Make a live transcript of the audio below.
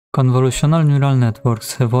Convolutional neural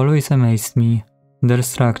networks have always amazed me. Their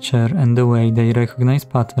structure and the way they recognize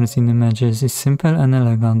patterns in images is simple and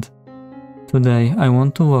elegant. Today, I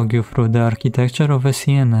want to walk you through the architecture of a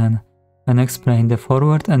CNN and explain the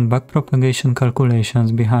forward and backpropagation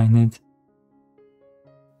calculations behind it.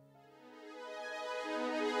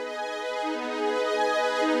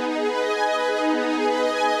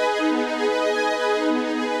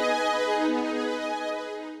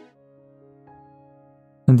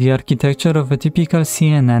 The architecture of a typical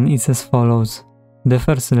CNN is as follows. The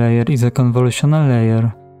first layer is a convolutional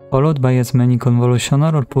layer, followed by as many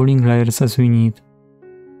convolutional or pooling layers as we need.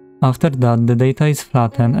 After that, the data is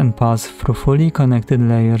flattened and passed through fully connected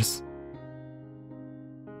layers.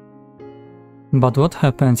 But what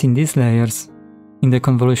happens in these layers? In the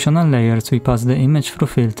convolutional layers, we pass the image through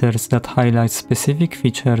filters that highlight specific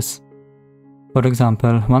features. For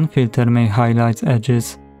example, one filter may highlight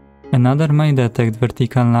edges, another might detect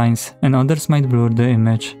vertical lines, and others might blur the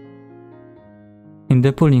image. In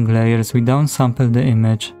the pooling layers, we downsample the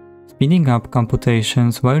image, speeding up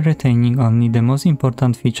computations while retaining only the most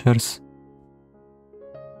important features.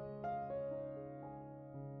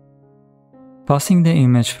 Passing the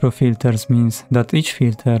image through filters means that each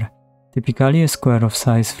filter, typically a square of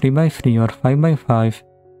size 3x3 or 5x5,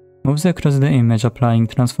 moves across the image applying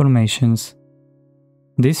transformations.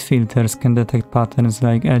 These filters can detect patterns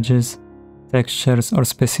like edges, textures, or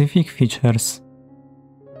specific features.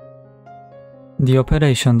 The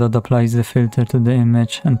operation that applies the filter to the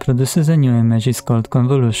image and produces a new image is called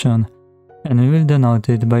convolution, and we will denote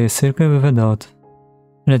it by a circle with a dot.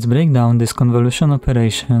 Let's break down this convolution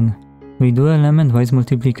operation. We do element-wise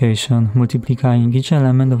multiplication, multiplying each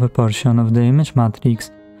element of a portion of the image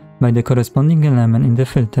matrix by the corresponding element in the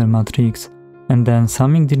filter matrix, and then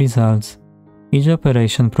summing the results. Each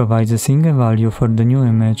operation provides a single value for the new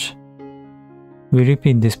image. We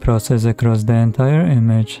repeat this process across the entire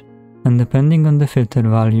image, and depending on the filter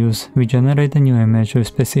values, we generate a new image with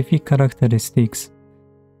specific characteristics.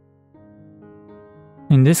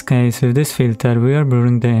 In this case, with this filter, we are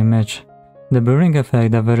blurring the image. The blurring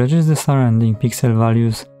effect averages the surrounding pixel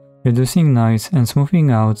values, reducing noise and smoothing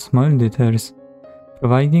out small details,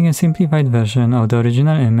 providing a simplified version of the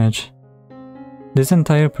original image. This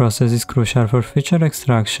entire process is crucial for feature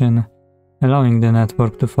extraction, allowing the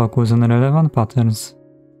network to focus on relevant patterns.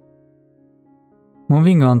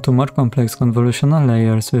 Moving on to more complex convolutional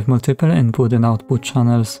layers with multiple input and output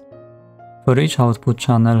channels. For each output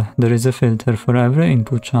channel, there is a filter for every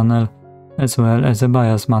input channel, as well as a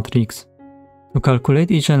bias matrix. To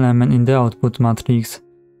calculate each element in the output matrix,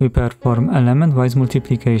 we perform element-wise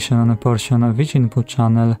multiplication on a portion of each input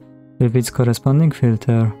channel with its corresponding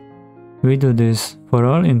filter. We do this for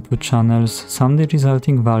all input channels, sum the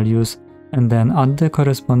resulting values, and then add the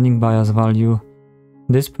corresponding bias value.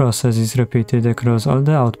 This process is repeated across all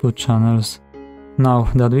the output channels. Now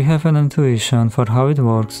that we have an intuition for how it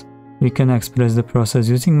works, we can express the process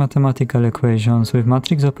using mathematical equations with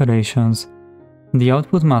matrix operations. The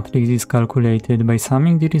output matrix is calculated by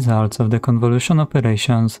summing the results of the convolution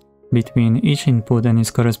operations between each input and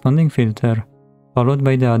its corresponding filter, followed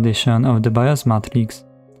by the addition of the bias matrix.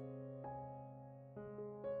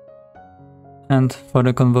 And for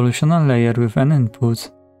a convolutional layer with n inputs,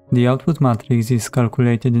 the output matrix is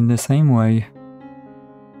calculated in the same way.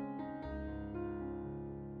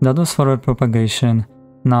 That was forward propagation.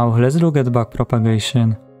 Now let's look at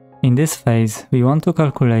backpropagation. In this phase, we want to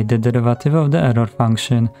calculate the derivative of the error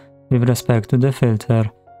function with respect to the filter,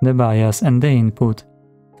 the bias, and the input.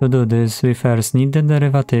 To do this, we first need the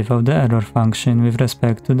derivative of the error function with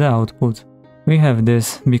respect to the output. We have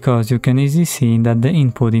this because you can easily see that the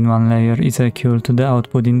input in one layer is equal to the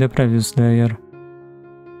output in the previous layer.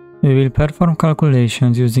 We will perform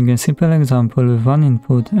calculations using a simple example with one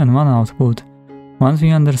input and one output. Once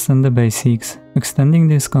we understand the basics, extending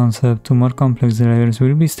this concept to more complex layers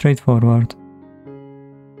will be straightforward.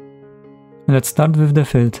 Let's start with the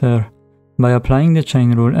filter. By applying the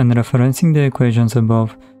chain rule and referencing the equations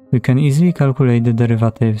above, we can easily calculate the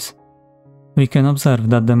derivatives. We can observe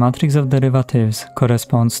that the matrix of derivatives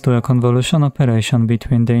corresponds to a convolution operation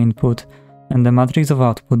between the input and the matrix of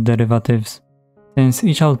output derivatives. Since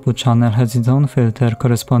each output channel has its own filter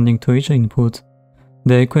corresponding to each input,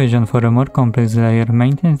 the equation for a more complex layer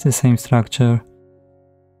maintains the same structure.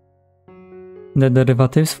 The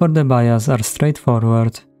derivatives for the bias are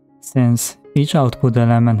straightforward, since each output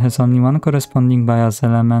element has only one corresponding bias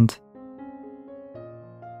element.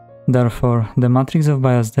 Therefore, the matrix of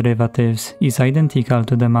bias derivatives is identical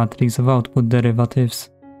to the matrix of output derivatives.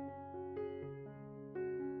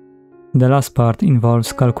 The last part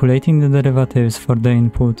involves calculating the derivatives for the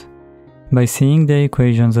input. By seeing the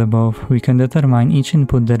equations above, we can determine each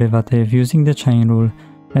input derivative using the chain rule,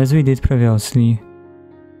 as we did previously.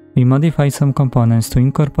 We modified some components to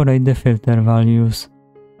incorporate the filter values.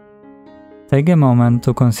 Take a moment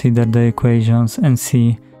to consider the equations and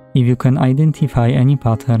see if you can identify any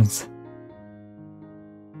patterns.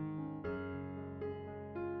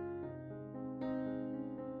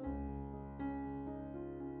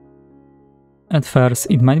 At first,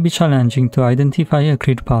 it might be challenging to identify a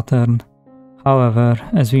clear pattern. However,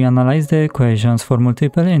 as we analyze the equations for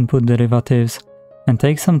multiple input derivatives and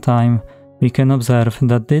take some time, we can observe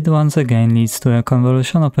that this once again leads to a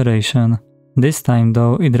convolution operation. This time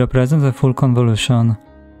though, it represents a full convolution,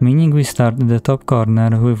 meaning we start at the top corner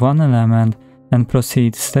with one element and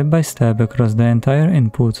proceed step by step across the entire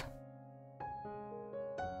input.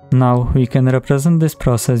 Now we can represent this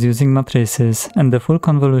process using matrices and the full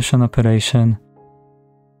convolution operation.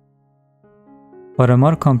 For a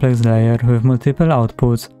more complex layer with multiple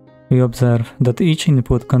outputs, we observe that each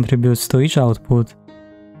input contributes to each output.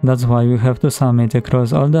 That's why we have to sum it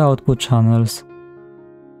across all the output channels.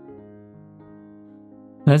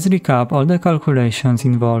 Let's recap all the calculations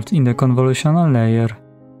involved in the convolutional layer,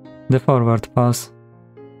 the forward pass,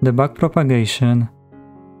 the backpropagation,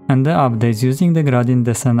 and the updates using the gradient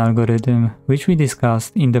descent algorithm, which we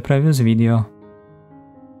discussed in the previous video.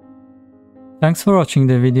 Thanks for watching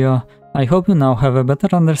the video. I hope you now have a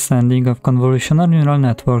better understanding of convolutional neural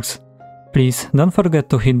networks. Please don't forget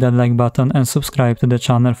to hit that like button and subscribe to the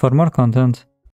channel for more content.